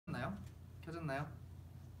켜졌나요?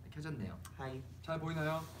 네, 켜졌네요. 하이. 잘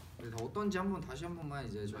보이나요? 그래서 어떤지 한번 다시 한 번만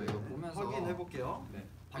이제 저희가 보면서 확인해 볼게요. 네.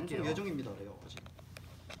 방송 할게요. 예정입니다. 레오 아직.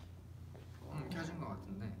 켜진 것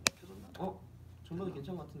같은데. 켜졌나? 전보다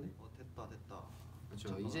괜찮은 것 같은데? 됐다.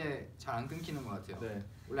 그렇죠. 이제 잘 안 끊기는 것 같아요. 네.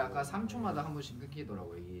 원래 아까 3초마다 한 번씩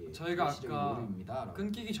끊기더라고요. 이게 저희가 아까 오류입니다.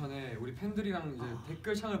 끊기기 전에 우리 팬들이랑 이제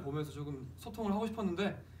댓글창을 보면서 조금 소통을 하고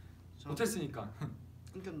싶었는데 못했으니까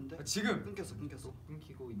끊겼는데? 지금 끊겼어.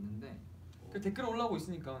 끊기고 있는데 그 댓글 올라오고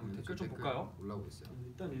있으니까 댓글 좀 볼까요? 올라오고 있어요.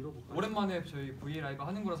 일단 읽어볼까요? 오랜만에 저희 VLIVE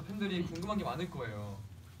하는 거라서 팬들이 궁금한 게 많을 거예요.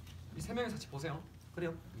 이 세 명이서 같이 보세요.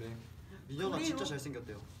 그래요. 네. 민현아 진짜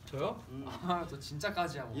잘생겼대요. 저요? 아, 저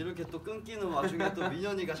진짜까지야 뭐. 이렇게 또 끊기는 와중에 또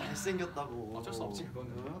민현이가 잘생겼다고. 어쩔 수 없지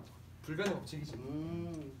그거는. 응? 불변의 법칙이지.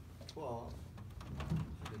 좋아.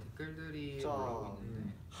 네, 댓글들이 자, 올라오고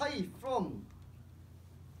있는데. Hi from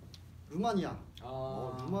루마니아.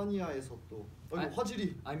 아. 루마니아에서 또 이거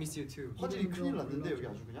화질이 I miss you too. 화질이 이름 큰일 좀 났는데 불러줘. 여기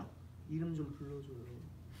아주 그냥. 이름 좀 불러줘요.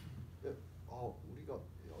 우리가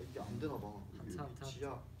이게 안 되나 봐. 하트.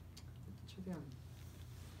 지하. 최대한.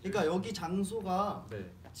 그러니까 여기 장소가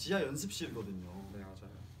네. 지하 연습실이거든요. 네 맞아요.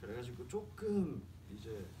 그래가지고 조금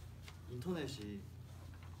이제 인터넷이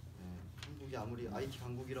한국이 아무리 IT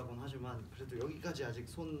강국이라고는 하지만 그래도 여기까지 아직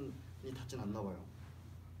손이 닿진 않나 봐요.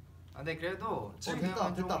 네 그래도 지금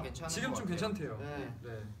됐다. 됐다. 괜찮은 지금 것 좀 같아요. 괜찮대요. 네.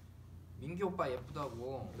 네. 민기 오빠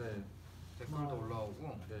예쁘다고 네. 댓글도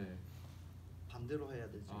올라오고. 네. 반대로 해야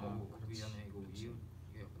되지. 미안해 이거 이게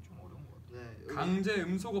약간 좀 어려운 것 같아. 네. 여기. 강제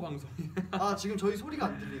음소거 방송. 지금 저희 소리가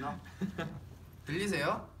안 들리나?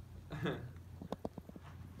 들리세요?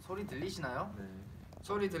 소리 들리시나요? 네.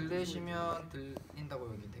 소리 들리시면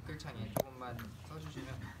들린다고 여기 댓글창에 조금만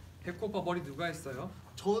써주시면. 백호 오빠 머리 누가 했어요?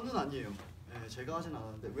 저는 아니에요. 네, 제가 하진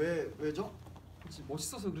않았는데 왜죠? 혹시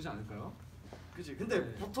멋있어서 그러지 않을까요? 그치. 근데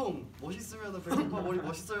네. 보통 멋있으면은 백오빠 머리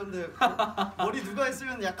멋있어였는데 머리 누가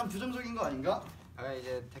했으면 약간 부정적인 거 아닌가?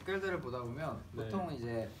 이제 댓글들을 보다 보면 네. 보통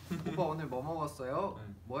이제 오빠 오늘 뭐 먹었어요?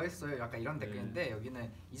 네. 뭐 했어요? 약간 이런 댓글인데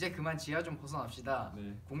여기는 이제 그만 지하 좀 벗어납시다.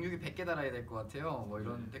 네. 공유기 100개 달아야 될 것 같아요. 뭐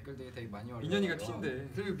이런 네. 댓글들이 되게 많이 와요. 민현이가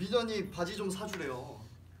T인데. 그리고 민현이 바지 좀 사주래요.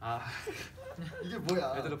 이게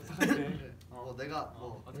뭐야? 애들아 부탁할게. 내가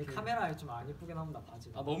어떻게 카메라에 좀 안 예쁘게 나온다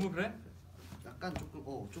바지가. 너무 그래? 약간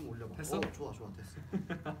조금 좀 올려봐. 됐어? 좋아 됐어.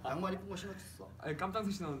 양말 이쁜 거 신었어. 아니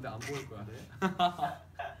깜짝색 신었는데 안 보일 거야.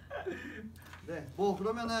 네, 뭐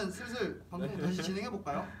그러면은 슬슬 방송 다시 진행해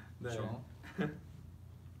볼까요? 네. 그렇죠.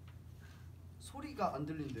 소리가 안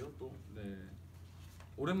들린대요 또. 네.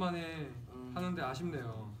 오랜만에 하는데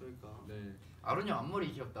아쉽네요. 그러니까. 네. 아론 형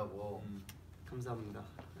앞머리 귀엽다고. 감사합니다.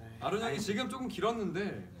 아론 형이 지금 조금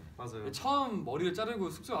길었는데 맞아요. 처음 머리를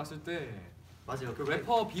자르고 숙소 왔을 때 맞아요. 그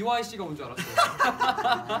래퍼 BYC가 온 줄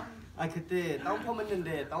알았어요. 그때 다운펌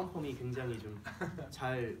했는데 다운펌이 굉장히 좀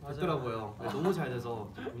잘 됐더라고요. 네, 너무 잘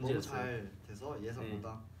돼서 너무 문제였어요. 잘 돼서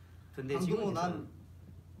예상보다. 근데 지금 강동호 난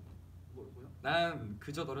뭐야? 난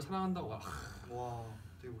그저 너를 사랑한다고. 와,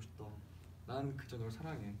 되게 멋있다. 난 그저 너를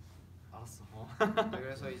사랑해. 알았어. 네,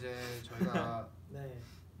 그래서 이제 저희가 네.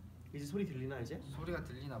 이제 소리 들리나 이제? 소리가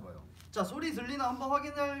들리나 봐요. 자, 소리 들리나 한번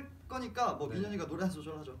확인할 거니까 뭐 네. 민현이가 노래 한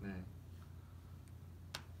소절 하죠. 네.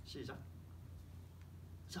 시작.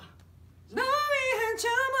 자. 너 위한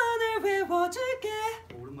춤을 외워줄게.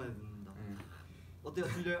 오랜만에 듣는다. 어때요?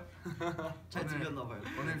 들려요? 잘 들렸나 봐요.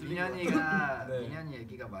 오늘 들린 민현이가 네. 민현이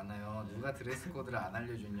얘기가 많아요. 누가 드레스 코드를 안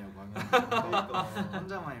알려줬냐고 하면서 그러니까.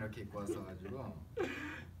 혼자만 이렇게 입고 왔어가지고.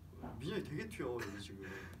 민현이 되게 튀어 여기 지금.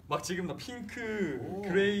 막 지금 나 핑크, 오,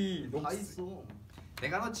 그레이, 다 녹색. 있어.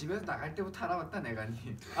 내가 너 집에서 나갈 때부터 알아봤다 내가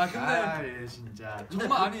니. 근데 얘 진짜.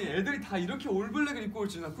 정말 아니 애들이 다 이렇게 올블랙을 입고 올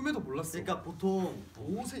줄 난 꿈에도 몰랐어. 그러니까 보통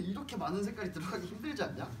옷에 이렇게 많은 색깔이 들어가기 힘들지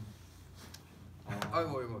않냐?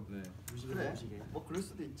 아이고 이거. 네. 그래. 뭐 그럴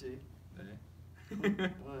수도 있지. 네.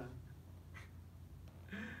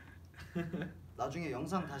 나중에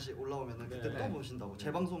영상 다시 올라오면은 그때 네. 또 보신다고.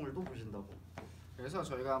 재방송을 또 보신다고. 그래서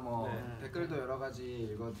저희가 뭐 네. 댓글도 여러 가지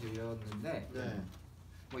읽어드렸는데 네.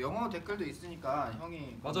 뭐 영어 댓글도 있으니까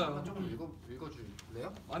형이 맞아요. 한번 조금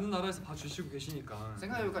읽어줄래요? 많은 나라에서 봐주시고 계시니까.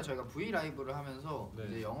 생각해보니까 저희가 VLIVE를 하면서 네.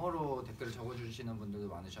 이제 영어로 댓글을 적어주시는 분들도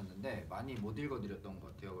많으셨는데 많이 못 읽어드렸던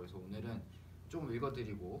것 같아요. 그래서 오늘은 조금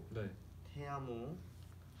읽어드리고. 네. 태아모.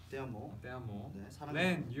 태아모. 떼아모. 네, 사랑해.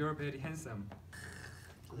 Man, you're very handsome.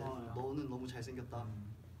 고마워요. 너는 너무 잘생겼다.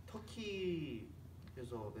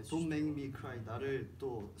 터키에서 Don't make me cry. 나를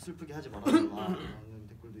또 슬프게 하지 말아달라. 라는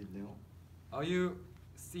댓글도 있네요. Are you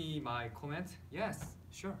see my comment? Yes,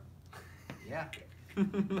 sure. Yeah.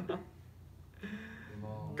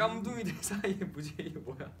 뭐 깜둥이들 사이에 무지개 이게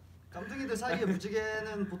뭐야? 깜둥이들 사이의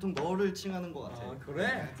무지개는 보통 너를 칭하는 것 같아. 그래?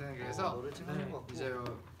 하여튼 그래서 너를 칭하는 것 같고. 이제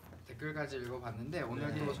댓글까지 읽어봤는데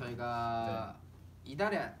오늘도 네. 저희가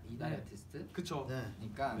이달의 아티스트? 그쵸. 네.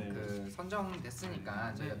 그러니까 네. 그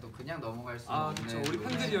선정됐으니까 저희가 또 그냥 넘어갈 수 아 없는 그쵸. 우리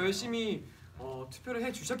팬들이 열심히 투표를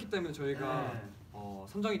해주셨기 때문에 저희가 네.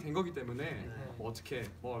 선정이 된 거기 때문에 네. 뭐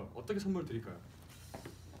어떻게 선물 드릴까요?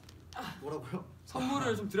 뭐라고요?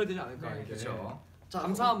 선물을 좀 드려야 되지 않을까 네, 이게. 그렇죠. 자,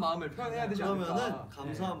 감사한 마음을 표현해야 되지 않을까. 그러면은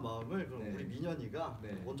감사한 마음을 그럼 네. 우리 민현이가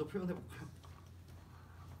네. 먼저 표현해 볼까요?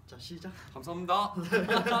 자 시작. 감사합니다.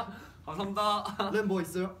 감사합니다. 랩 뭐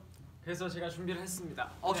있어요? 그래서 제가 준비를 했습니다.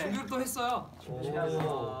 준비를 또 했어요.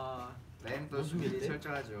 준비해서 램도 무슨 준비 일이지?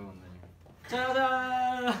 철저하죠 오늘.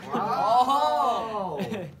 짜잔! 와우.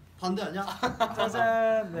 반대 아니야?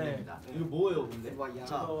 짜잔! 네. 아닙니다. 이거 뭐예요, 근데?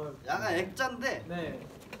 자, 이거- 약간 액자인데. 네.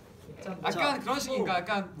 약간 그런 식인가?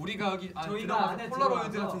 약간 우리가 여기 저희가 안에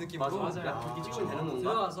폴라로이드 들어가서- 같은 느낌으로. 맞아요. 야, 그렇게 찍으면 되는 건가?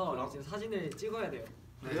 들어가서 이렇게 지금 사진을 찍어야 돼요.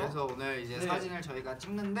 네, 그래서 오늘 이제 네. 사진을 저희가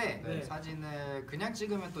찍는데 네. 사진을 그냥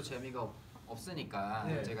찍으면 또 재미가 없으니까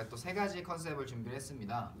네. 제가 또 3가지 컨셉을 준비를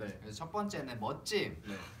했습니다. 네. 그래서 첫 번째는 멋짐,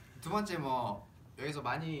 네. 두 번째 뭐 여기서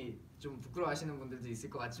많이 좀 부끄러워하시는 분들도 있을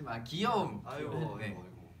것 같지만 귀여움. 아이고, 네. 아이고.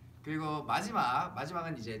 그리고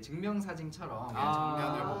마지막은 이제 증명사진처럼 그냥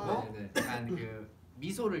정면을 보고 네. 약간 그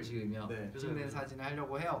미소를 지으며 네. 찍는 사진을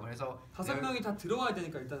하려고 해요. 그래서 5명이 다 들어와야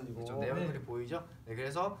되니까 일단은 이거. 그렇죠. 내 얼굴이 보이죠? 네,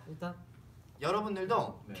 그래서 일단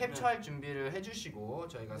여러분들도 네. 캡처할 준비를 해주시고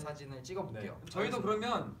저희가 네. 사진을 찍어볼게요. 네. 저희도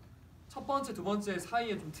그러면 첫 번째, 두 번째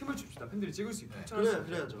사이에 좀 틈을 줍시다. 팬들이 찍을 수 있게. 네. 캡처할 수 있게.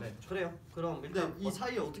 그래야죠. 네. 그래요. 그럼 근데 일단 이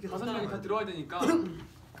사이에 어떻게 5명이 다 들어와야 되니까.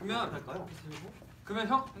 그러면 할까요?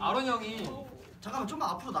 아론 형이 잠깐만 좀만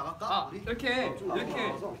앞으로 나갈까? 우리? 이렇게 좀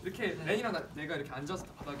나가서. 이렇게 렌이랑 내가 이렇게 앉아서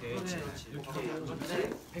바닥에 이렇게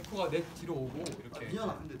백호가 내 뒤로 오고 아, 이렇게.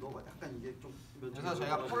 민현아, 근데 너 약간 이게 좀 그래서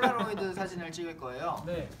저희가 폴라로이드 사진을 찍을 거예요.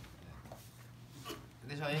 네.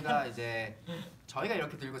 근데 저희가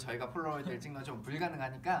이렇게 들고 저희가 폴라로이드를 찍는 건 좀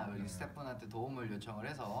불가능하니까 우리 스태프분한테 도움을 요청을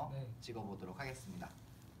해서 네. 찍어보도록 하겠습니다.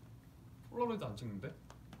 폴라로이드 안 찍는데?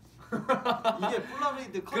 이게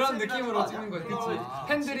폴라로이드 그런 컨셉이라는 느낌으로 거 찍는 아니야? 거예요. 그치? 아,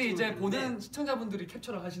 팬들이 이제 보는 시청자분들이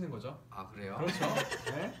캡처를 하시는 거죠. 아 그래요? 그렇죠.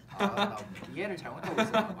 네? 나 이해를 잘못하고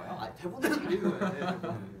있었나 봐요. 아, 대본을 잘 읽어야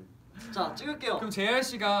돼. 자, 찍을게요. 그럼 JR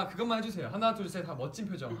씨가 그것만 해주세요. 하나, 둘, 셋 다 멋진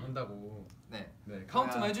표정 한다고. 네. 네,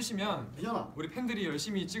 카운트만 해주시면 민현아, 우리 팬들이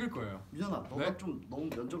열심히 찍을 거예요. 민현아, 너가 네? 좀 너무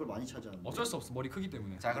면적을 많이 차지하는데. 어쩔 수 없어. 머리 크기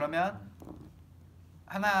때문에. 자 그러면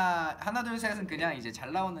하나 둘 셋은 그냥 이제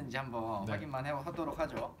잘 나오는지 한번 네. 확인만 하도록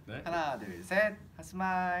하죠. 네. 하나 둘 셋,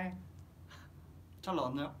 스마일. 잘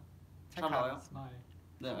나왔나요? 잘 찰칵. 나와요? 스마일.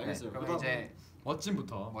 네, 네, 알겠어요. 그러면 이제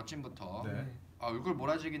멋짐부터. 멋짐부터. 네. 얼굴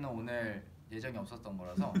몰아주기는 오늘 예정이 없었던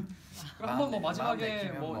거라서. 그럼 한번 뭐 마음 마지막에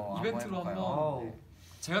내키면 뭐 한번 이벤트로 해볼까요? 한번. 네.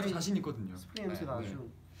 제가 더 자신 있거든요. 스프레이 냄새가 네. 아주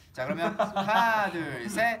자 그러면 하나 둘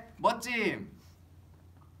셋, 멋짐.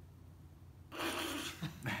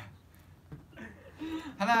 네.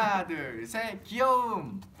 하나 둘 셋,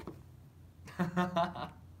 귀여움.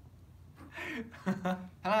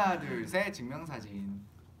 하나 둘 셋, 증명사진.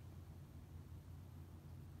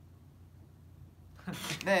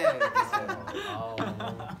 네 됐어요.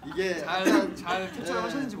 이게 잘 캡처를 네.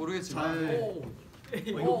 하셨는지 모르겠지만 잘- 오,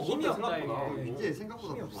 이거 힘이 없다 생각보다. 이게. 이게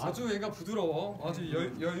생각보다 부드러워. 아주 얘가 부드러워. 아주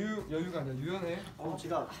여유가 아니라 유연해.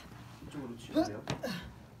 제가 이쪽으로 주세요.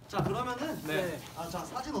 자, 그러면은 네. 자,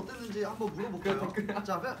 사진 어땠는지 한번 물어볼까요?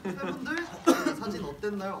 자, 팬분들 사진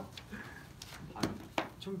어땠나요?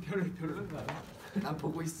 좀 별론가요? 난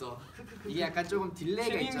보고 있어. 이게 약간 조금 딜레이가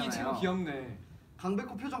생인기 지금 있잖아요. 귀엽네.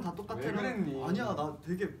 강백호 표정 다 똑같아. 왜 그랬니? 아니야, 나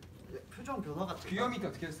되게 표정 변화 같아. 귀염이가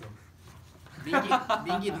어떻게 했어?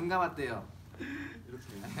 민기 눈 감았대요.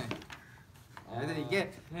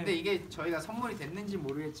 이렇게. 근데 이게 저희가 선물이 됐는지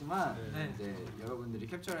모르겠지만 네. 이제 여러분들이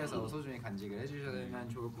캡처해서 소중히 간직을 해주시면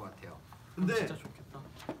좋을 것 같아요. 근데 진짜 좋겠다.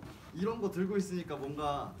 이런 거 들고 있으니까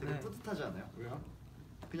뭔가 되게 네. 뿌듯하지 않아요? 왜요?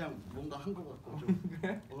 그냥 뭔가 한 거 같고 좀.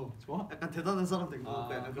 그래? 좋아? 약간 대단한 사람 된 거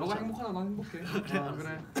같고 약간 너가 그렇지 않아요? 행복하다 난 행복해. 그래, 아,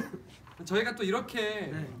 그래. 저희가 또 이렇게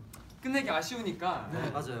네. 끝내기 아쉬우니까. 네.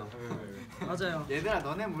 맞아요. 맞아요. 얘들아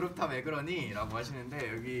너네 무릎 다 왜 그러니? 라고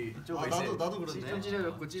하시는데 여기 아, 나도 그러네. 좀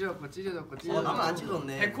찢어졌고 찢어졌고 나만 안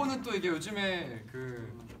찢었네. 백호는 또 이게 요즘에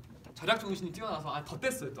그 절약 정신이 뛰어나서 더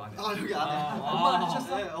뗐어요 또 안에. 아, 여기 안에. 엄마가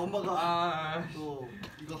하셨어? 네, 엄마가 아 또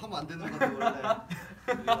이거 하면 안 되는 건데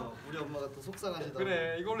원래 우리 엄마가 또 속상하시다고.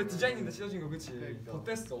 그래 이거 원래 디자인인데 찢어진 거 그치? 그러니까. 더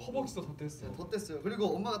뗐어. 허벅지도 더 뗐어. 네, 더 뗐어요.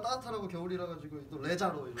 그리고 엄마가 따뜻하라고 겨울이라 가지고 또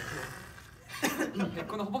레자로 이렇게.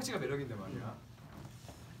 백호는 허벅지가 매력인데 말이야.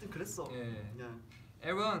 하여튼 그랬어. 예. 그냥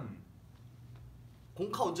에븐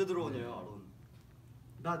공카 언제 들어오냐요, 아론?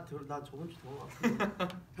 나 저번 주 들어갔어.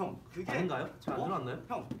 형 그게 아닌가요? 잘 안 어? 들어왔나요?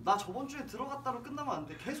 형 나 저번 주에 들어갔다로 끝나면 안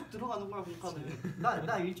돼. 계속 들어가는 거야 공카는.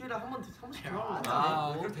 나 일주일에 한 번씩 들어가는 거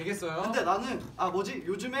아 그럼 되겠어요? 근데 나는 뭐지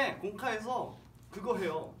요즘에 공카에서 그거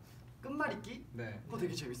해요. 끝말잇기? 네. 그거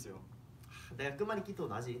되게 재밌어요. 내가 끝말잇기 또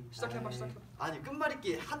나지. 시작해봐 에이. 시작해봐. 아니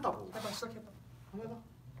끝말잇기 한다고. 해봐 시작해봐. 한번 해봐.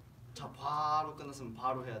 자 바로 끝났으면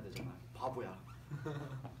바로 해야 되잖아. 바보야.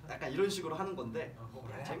 약간 이런 식으로 하는 건데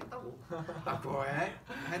그래? 재밌다고. 뭐해?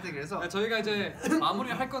 하여튼 그래서 네, 저희가 이제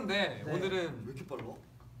마무리를 할 건데 네. 오늘은 왜 이렇게 빨라?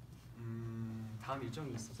 다음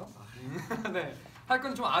일정이 있어서 네. 할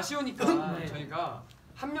건 좀 아쉬우니까 네. 저희가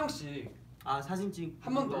한 명씩 사진 찍.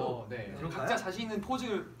 한 번 더 네. 그럴까요? 각자 자신 있는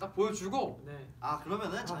포즈를 딱 보여주고 네.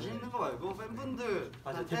 그러면은 자신 있는 거 말고 맞아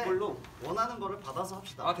팬분들한테 댓글로. 원하는 거를 받아서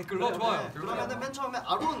합시다. 댓글로 네, 좋아요. 네, 그러면은 맨 처음에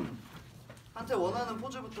아론한테 원하는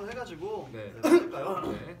포즈부터 해가지고 네. 할까요?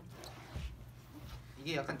 네.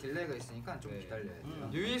 이게 약간 딜레이가 있으니까 좀 네. 기다려야 돼요.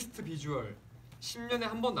 뉴이스트 비주얼 10년에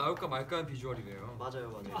한 번 나올까 말까한 비주얼이래요. 맞아요.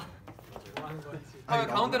 뭐 하는 거지?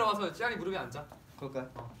 가운데로 와서 찌아리 무릎에 앉아. 그럴까요?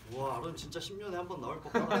 와 아론 진짜 10년에 한 번 나올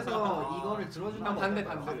것 같아. 그래서 이거를 들어주는 형 반대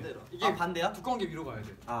거예요. 반대. 반대로. 이게 반대야? 두꺼운 게 위로 가야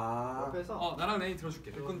돼. 옆에서 나랑 레이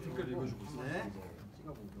들어줄게. 댓글 읽어주고 있어. 네.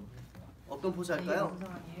 찍어보고. 어떤 포즈 이게 할까요?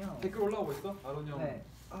 영상이에요. 댓글 올라오고 있어? 아론 형 네.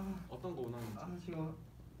 어떤 거 원하는지. 지금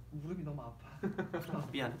무릎이 너무 아파.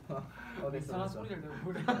 미안. 이상한 소리를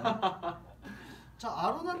내고 그래. 자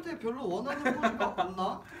아론한테 별로 원하는 포즈가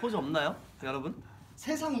없나? 포즈 없나요, 여러분?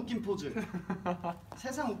 세상 웃긴 포즈.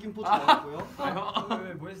 세상 웃긴 포즈 나왔고요.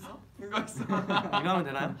 왜뭐 했어? 이거 있어. 이거하면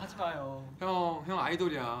되나요? 하지 마요. 형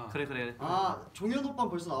아이돌이야. 그래. 종현 오빠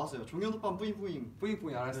벌써 나왔어요. 종현 오빠 뿌잉뿌잉.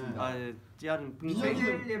 뿌잉뿌잉 알았습니다. 찌아는 민혁이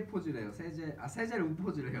세젤의 포즈래요. 세젤 우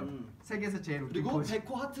포즈래요. 세계에서 제일 웃긴 그리고 포즈.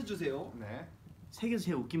 백호 하트 주세요. 네. 세계에서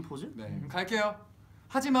제일 웃긴 포즈? 네. 그럼 갈게요.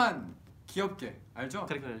 하지만 귀엽게 알죠?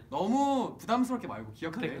 그래. 너무 부담스럽게 말고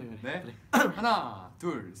귀엽게. 그래. 네. 하나,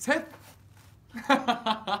 둘, 셋.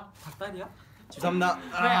 닭다리야? 죄송합니다.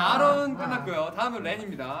 네, 아론 끝났고요. 다음은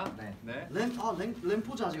렌입니다. 네. 네. 렌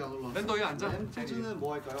포즈 아직 안 올라왔어. 렌 너 여기 앉아. 렌 포즈는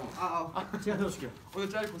뭐 할까요? 제가 들어줄게요. 오늘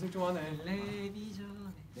짤 고생 좀 하네.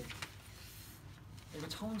 텔레비전에. 네. 이거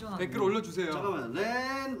처음 전화. 댓글 올려주세요. 잠깐만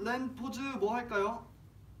렌 포즈 뭐 할까요?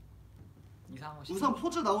 이상한 거. 우선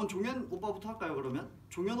포즈 나온 종현 오빠부터 할까요 그러면?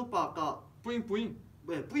 종현 오빠 아까 뿌잉뿌잉.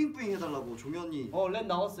 네 뿌잉뿌잉 해달라고 종현이. 렌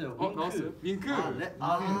나왔어요. 나왔어요. 윙크.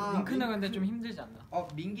 윙크는 근데 좀 힘들지 않나?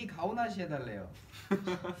 민기 가오나시 해달래요.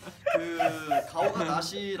 그 가오가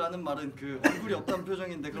나시라는 말은 그 얼굴이 없다는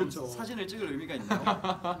표정인데 그럼 그렇죠. 사진을 찍을 의미가 있나요?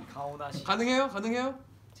 가오나시. 가능해요? 가능해요?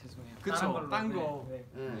 죄송해요. 그쵸, 다른 걸로. 딴 거. 네.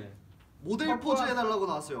 네. 모델 포즈 해달라고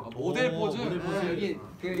나왔어요. 모델 포즈. 모델 포즈. 여기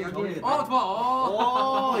여기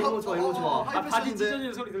좋아. 이거 좋아. 바디 하이패션인데.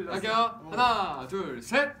 찢어지는 소리 들렸어. 갈게요. 하나, 둘,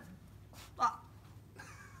 셋.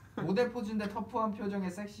 모델 포즈인데 터프한 표정에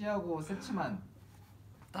섹시하고 새침한.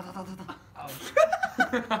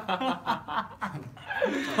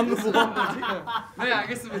 네,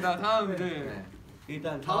 알겠습니다. 다음 네.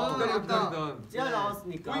 일단 다음 기다리던 찌아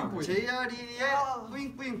나왔으니까. 뿌잉뿌잉. JR이의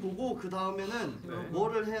뿌잉뿌잉 보고 그 다음에는 네.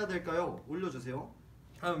 뭐를 해야 될까요? 올려주세요.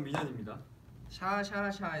 다음 민현입니다.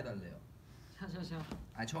 샤샤샤 해달래요. 샤샤샤.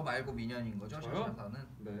 저 말고 민현인 거죠? 저요? 샤샤샤는.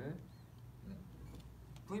 네.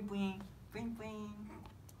 뿌잉뿌잉. 뿌잉뿌잉.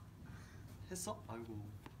 했어? 아이고.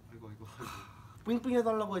 뿌잉뿌잉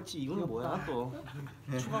해달라고 했지. 이거는 뭐야 또?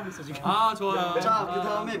 추가하고 있어 지금. 좋아요. 자, 그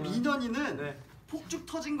다음에 민현이는 네. 폭죽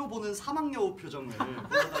터진 거 보는 사막여우 표정을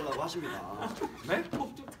보여달라고 하십니다. 네?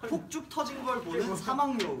 폭죽 터진 걸 보는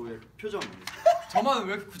사막여우의 표정. 저만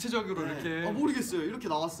왜 이렇게 구체적으로 네. 이렇게? 모르겠어요. 이렇게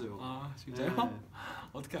나왔어요. 진짜요? 네.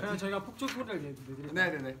 어떻게 그럼 하지? 저희가 폭죽 소리를 내드릴까요?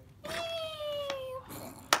 네네네.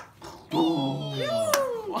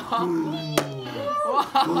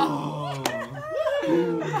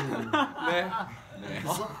 네.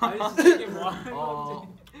 아니 진짜 이게 뭐 하는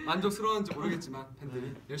건지. 만족스러운지 모르겠지만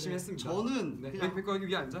팬들이 열심히 했습니다. 저는 네. 그냥 백거 여기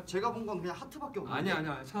위에 앉아. 제가 본 건 그냥 하트밖에 없는데.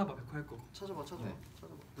 아니야. 찾아봐. 백호 할 거. 찾아봐. 네.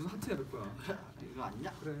 무슨 하트야 백거야. 이거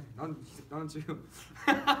아니냐? 그래. 난 지금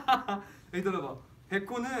여기 들어봐.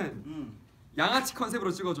 백호는 양아치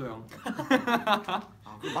컨셉으로 찍어줘요.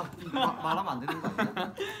 말하면 안 되는 거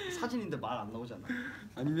아니야? 사진인데 말 안 나오잖아.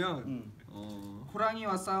 아니면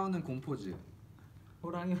호랑이와 싸우는 공포즈.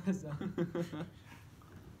 호랑이 왔어.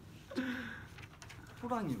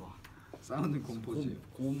 호랑이와 싸우는 공포즈.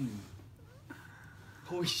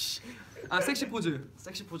 오이씨. 섹시 포즈.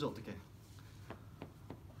 섹시 포즈 어떻게?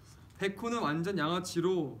 백호는 완전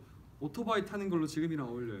양아치로 오토바이 타는 걸로 지금이랑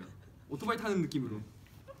어울려요. 오토바이 타는 느낌으로.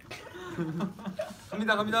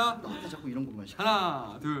 갑니다. 나한테 자꾸 이런 것만 시켜.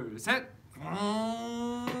 하나, 둘, 셋.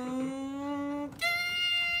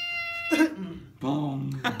 뻥.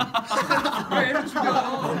 왜 애를 죽여?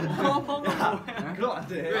 그럼 안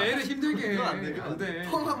돼. 왜 애를 힘들게 해? 그건 안 돼, 그건 안 돼.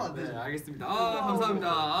 펑하면 안 네, 되지. 알겠습니다.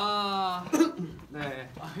 감사합니다.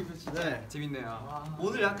 네. 이거 진짜. 네. 재밌네요. 와.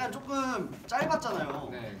 오늘 약간 조금 짧았잖아요.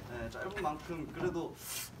 네. 짧은 만큼 그래도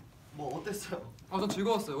뭐 어땠어요? 전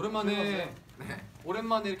즐거웠어요. 오랜만에 네.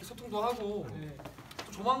 오랜만에 이렇게 소통도 하고 네.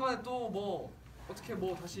 또 조만간에 또 뭐 어떻게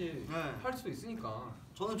뭐 다시 네. 할 수도 있으니까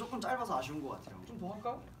저는 조금 짧아서 아쉬운 것 같아요. 좀 더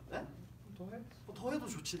할까? 네? 좀 더 해? 더 해도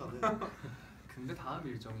좋지 나는. 근데 다음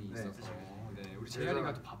일정이 네, 있어서 그쵸. 네, 우리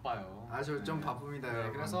재열이가 또 바빠요. 아주 좀 네. 바쁩니다. 네,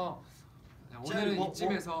 여러분. 그래서 그냥 재열이 오늘은 뭐-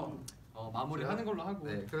 이쯤에서 마무리하는 걸로 하고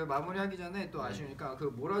네, 그 마무리하기 전에 또 아쉬우니까 그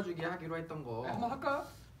몰아주기 하기로 했던 거 네, 한번 할까요?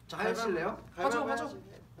 자, 하실래요? 하죠.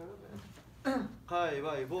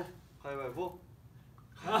 가위바위보. 가위바위보.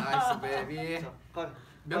 나이스 베이비. 자, 가위.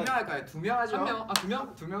 몇 명 할까요? 2명 하죠? 한 명? 아, 두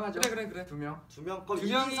명? 2명 하죠? 그래. 2명. 2명. 그럼 두 이긴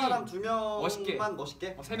명이 사람 2명만 멋있게.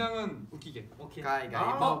 멋있게. 세 명은 웃기게. 오케이.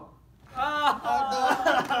 가위가위보.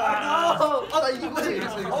 나 이긴 거지.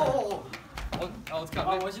 이겼어. 어떻게 아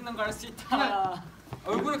할래? 멋있는 거 할 수 있다. 그냥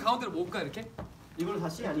얼굴을 가운데로 모을까 이렇게? 이걸로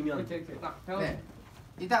다시 아니면 이렇게 딱. 네.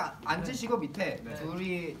 일단 앉으시고 밑에 네.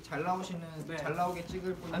 둘이 잘 나오시는 네. 잘 나오게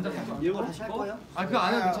찍을 분들 앉아서. 이거 다시 할 거예요? 아 그거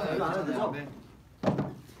안 해도 아, 괜찮아요. 이거 안 해도 되죠? 네.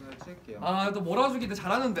 그냥 찍을게요. 아 또 몰아주기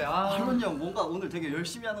잘하는데. 할머니 형 뭔가 오늘 되게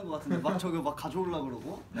열심히 하는 것 같은데 막 저기 막 가져오려고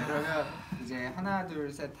그러고. 네, 그러면 이제 하나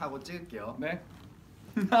둘 셋 하고 찍을게요. 네.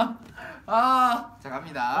 자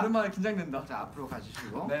갑니다. 오랜만에 긴장된다. 자 앞으로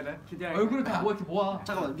가주시고. 네네. 기대할 얼굴을 다 이렇게 모아.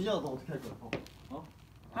 잠깐만 민혁아 너 어떻게 할 거야?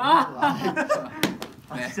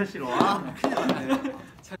 네. 진짜 싫어.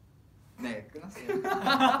 네 끝났어요.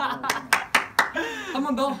 한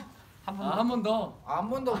번 더. 한 번 더. 한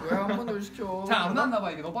번 더 왜 한 번 더 시켜? 잘 안 났나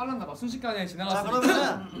봐 이게 너무 빨랐나 봐 순식간에 자 지나갔으니까.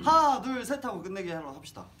 그러면은 하나 둘 셋 하고 끝내게 하러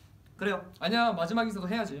합시다. 그래요. 아니야 마지막에서도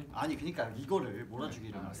해야지. 아니 그러니까 이거를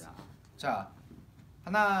몰아주기를 말이야. 자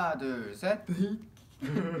하나 둘 셋.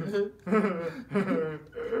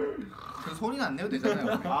 그 소리는 안 내도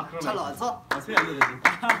되잖아요. 아 그럼. 잘 나왔어? 소리 안 내도 되지.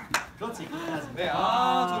 그렇지. 해야지. 네,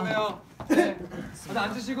 좋네요. 네, 다들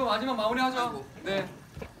앉으시고 마지막 마무리하죠. 네.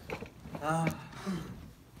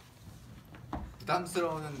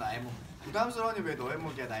 부담스러운 나의 목. 부담스러우니 왜 너의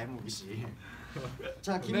목이야 나의 목이지.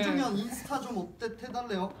 자 김종현 인스타 좀 업데이트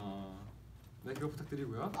해달래요. 네, 그거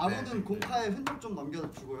부탁드리고요. 아무든 공카에 흔적 좀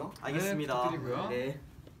남겨주고요. 알겠습니다. 네, 부탁드리고요. 네.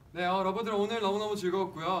 네, 여러분들 오늘 너무너무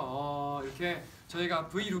즐거웠고요. 이렇게 저희가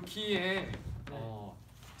V 루키에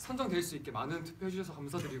선정될 수 있게 많은 투표해 주셔서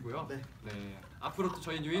감사드리고요. 네. 네, 앞으로 또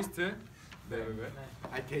저희 뉴이스트 왜?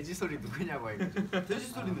 아니 돼지 소리 누구냐고 이거. 돼지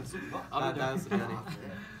소리 냈어 누가? 나였어, 미안해.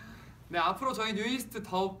 네, 앞으로 저희 뉴이스트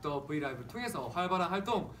더욱더 VLIVE를 통해서 활발한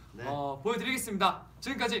활동 네. 보여드리겠습니다.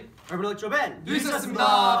 지금까지 여러분 조벤 뉴이스트였습니다.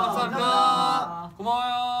 감사합니다. 감사합니다.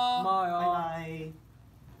 고마워요. 고마워요. 바이바이.